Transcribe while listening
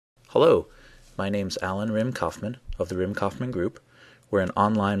Hello, my name's Alan Rim Kaufman of the Rim Kaufman Group. We're an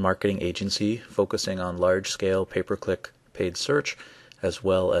online marketing agency focusing on large-scale pay-per-click paid search as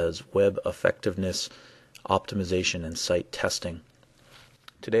well as web effectiveness, optimization, and site testing.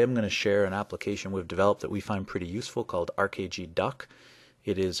 Today I'm going to share an application we've developed that we find pretty useful called RKG Duck.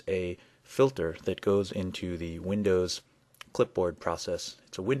 It is a filter that goes into the Windows Clipboard process.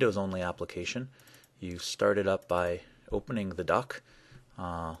 It's a Windows-only application. You start it up by opening the Duck,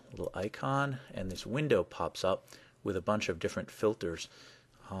 little icon, and this window pops up with a bunch of different filters.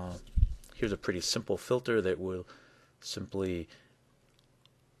 Here's a pretty simple filter that will simply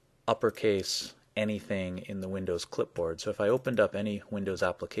uppercase anything in the Windows Clipboard. So if I opened up any Windows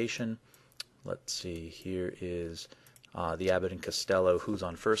application, let's see, here is the Abbott and Costello Who's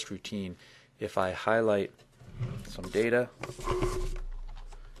on First routine. If I highlight some data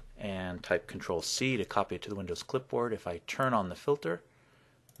and type Control-C to copy it to the Windows Clipboard, if I turn on the filter,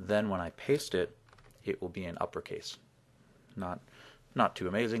 then when I paste it, it will be in uppercase. Not too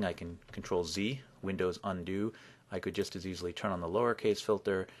amazing. I can Control-Z, Windows undo. I could just as easily turn on the lowercase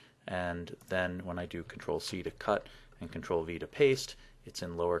filter, and then when I do Control-C to cut and Control-V to paste, it's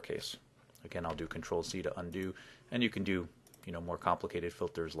in lowercase. Again, I'll do Control-C to undo, and you can do more complicated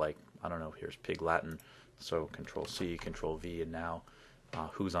filters like, I don't know, here's Pig Latin, so Control-C, Control-V, and now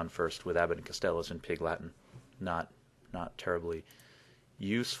Who's on First with Abbott and Costello's in Pig Latin. Not terribly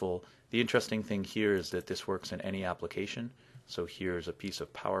useful. The interesting thing here is that this works in any application. So here's a piece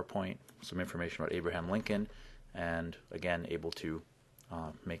of PowerPoint, some information about Abraham Lincoln, and again able to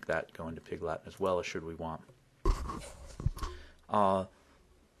make that go into Pig Latin as well, as should we want.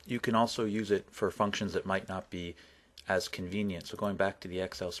 You can also use it for functions that might not be as convenient. So going back to the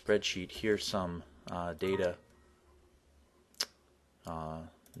Excel spreadsheet, here's some data.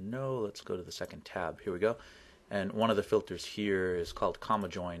 No, let's go to the second tab. Here we go. And one of the filters here is called comma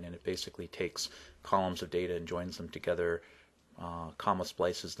join, and it basically takes columns of data and joins them together, comma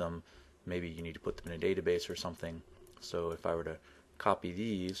splices them. Maybe you need to put them in a database or something. So if I were to copy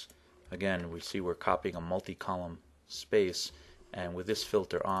these, again, we see we're copying a multi-column space, and with this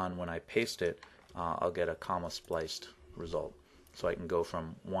filter on, when I paste it, I'll get a comma spliced result. So I can go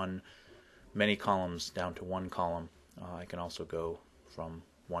from many columns down to one column. I can also go from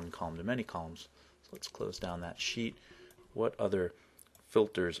one column to many columns. So let's close down that sheet. What other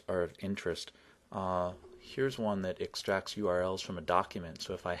filters are of interest? Here's one that extracts URLs from a document.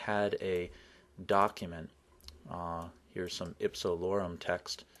 So if I had a document, here's some ipso lorem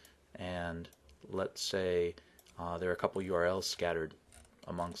text, and let's say there are a couple URLs scattered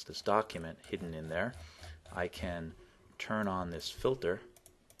amongst this document, hidden in there. I can turn on this filter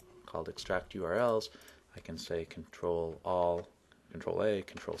called extract URLs. I can say Control-All, Control-A,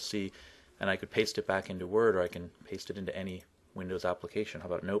 Control-C, and I could paste it back into Word, or I can paste it into any Windows application. How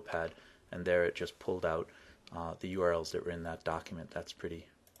about Notepad? And there it just pulled out the URLs that were in that document. That's pretty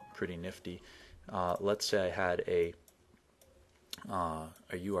nifty. Let's say I had a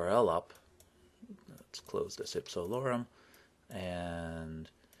URL up. Let's close this ipso lorem, and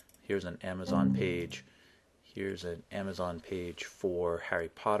here's an Amazon page. Here's an Amazon page for Harry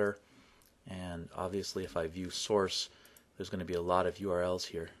Potter, and obviously if I view source, there's going to be a lot of URLs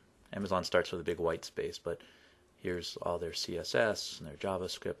here. Amazon starts with a big white space, but here's all their CSS and their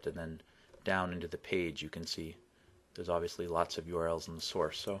JavaScript, and then down into the page you can see there's obviously lots of URLs in the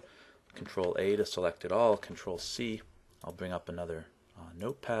source. So Control-A to select it all, Control-C, I'll bring up another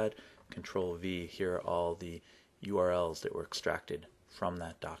Notepad, Control-V, here are all the URLs that were extracted from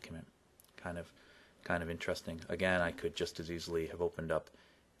that document. Kind of interesting. Again, I could just as easily have opened up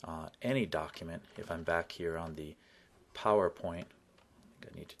any document. If I'm back here on the PowerPoint, I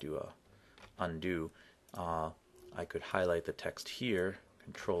think I need to do a undo. I could highlight the text here,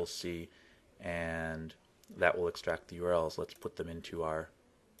 Control-C, and that will extract the URLs. Let's put them into our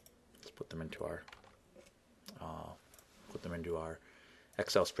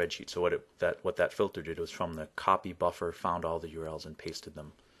Excel spreadsheet. So what that filter did was from the copy buffer found all the URLs and pasted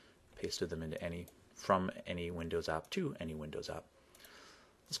them into from any Windows app to any Windows app.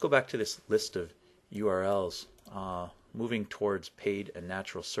 Let's go back to this list of URLs. Moving towards paid and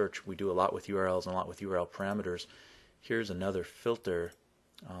natural search, we do a lot with URLs and a lot with URL parameters. Here's another filter.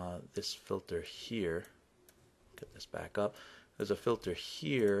 This filter here, get this back up. There's a filter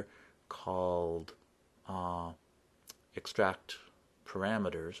here called extract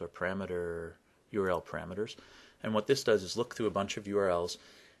parameters, or URL parameters. And what this does is look through a bunch of URLs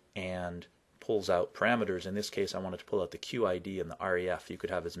and pulls out parameters. In this case, I wanted to pull out the QID and the REF. You could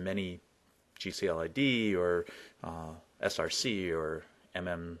have as many GCLID or SRC or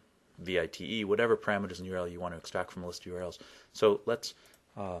MMVITE, whatever parameters in URL you want to extract from a list of URLs. So let's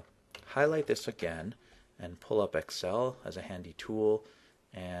highlight this again and pull up Excel as a handy tool,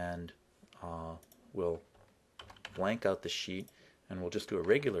 and we'll blank out the sheet, and we'll just do a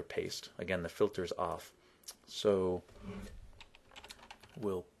regular paste. Again, the filter's off. So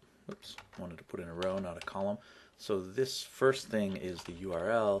we'll, wanted to put in a row, not a column. So this first thing is the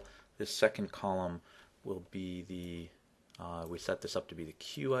URL. This second column will be the, we set this up to be the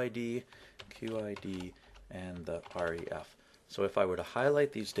QID, and the REF. So if I were to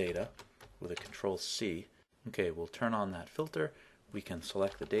highlight these data with a Control C, okay, we'll turn on that filter. We can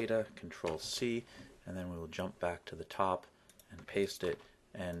select the data, Control C, and then we will jump back to the top and paste it,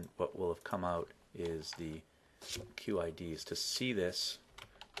 and what will have come out is the QIDs. To see this,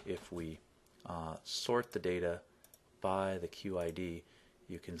 if we sort the data by the QID,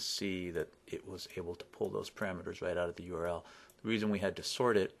 you can see that it was able to pull those parameters right out of the URL. The reason we had to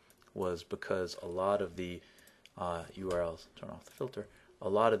sort it was because a lot of the URLs, turn off the filter, a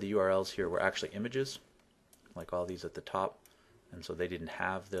lot of the URLs here were actually images, like all these at the top, and so they didn't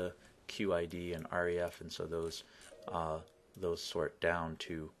have the QID and REF, and so those sort down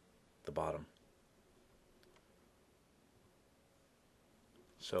to the bottom.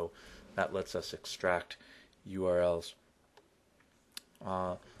 So that lets us extract URLs.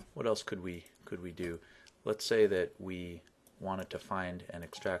 What else could we do? Let's say that we wanted to find and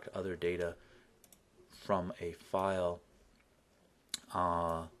extract other data from a file.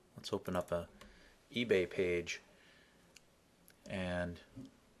 Let's open up a eBay page, and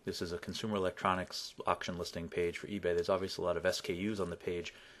this is a consumer electronics auction listing page for eBay. There's obviously a lot of SKUs on the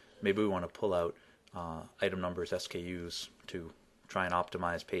page. Maybe we want to pull out item numbers, SKUs, to try and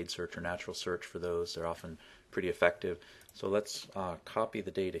optimize paid search or natural search for those. They're often pretty effective. So let's copy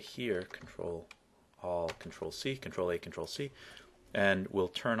the data here, Control Alt, Control C, Control A, Control C, and we'll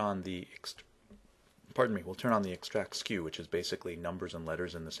turn on the we'll turn on the extract SKU, which is basically numbers and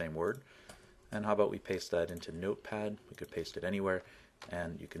letters in the same word. And how about we paste that into Notepad? We could paste it anywhere,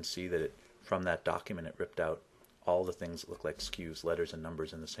 and you can see that from that document it ripped out all the things that look like SKUs, letters and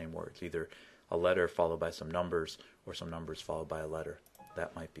numbers in the same words, either a letter followed by some numbers or some numbers followed by a letter.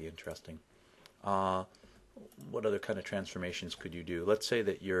 That might be interesting. What other kind of transformations could you do? Let's say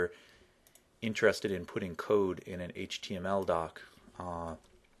that you're interested in putting code in an HTML doc.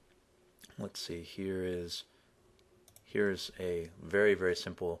 Let's see, here's a very, very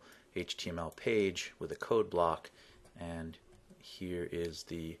simple HTML page with a code block, and here is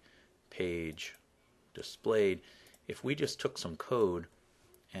the page displayed. If we just took some code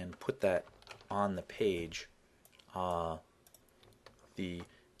and put that on the page, the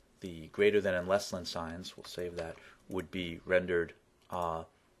greater than and less than signs, we'll save that, would be rendered as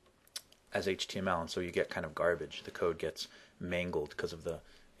HTML, and so you get kind of garbage. The code gets mangled because of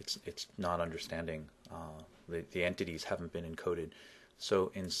it's not understanding, the entities haven't been encoded.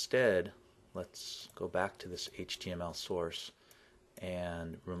 So instead, let's go back to this HTML source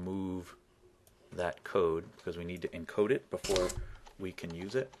and remove that code because we need to encode it before we can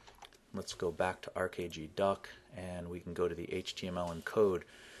use it. Let's go back to RKG Duck, and we can go to the HTML encode.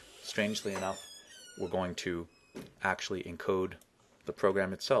 Strangely enough, we're going to actually encode the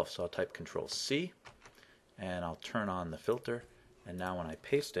program itself. So I'll type Control C, and I'll turn on the filter, and now when I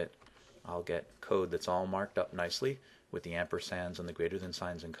paste it, I'll get code that's all marked up nicely with the ampersands and the greater than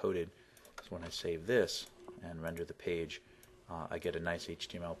signs encoded. So when I save this and render the page, I get a nice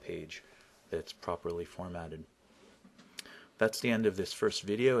HTML page that's properly formatted. That's the end of this first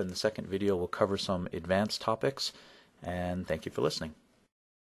video. In the second video, we'll cover some advanced topics, and thank you for listening.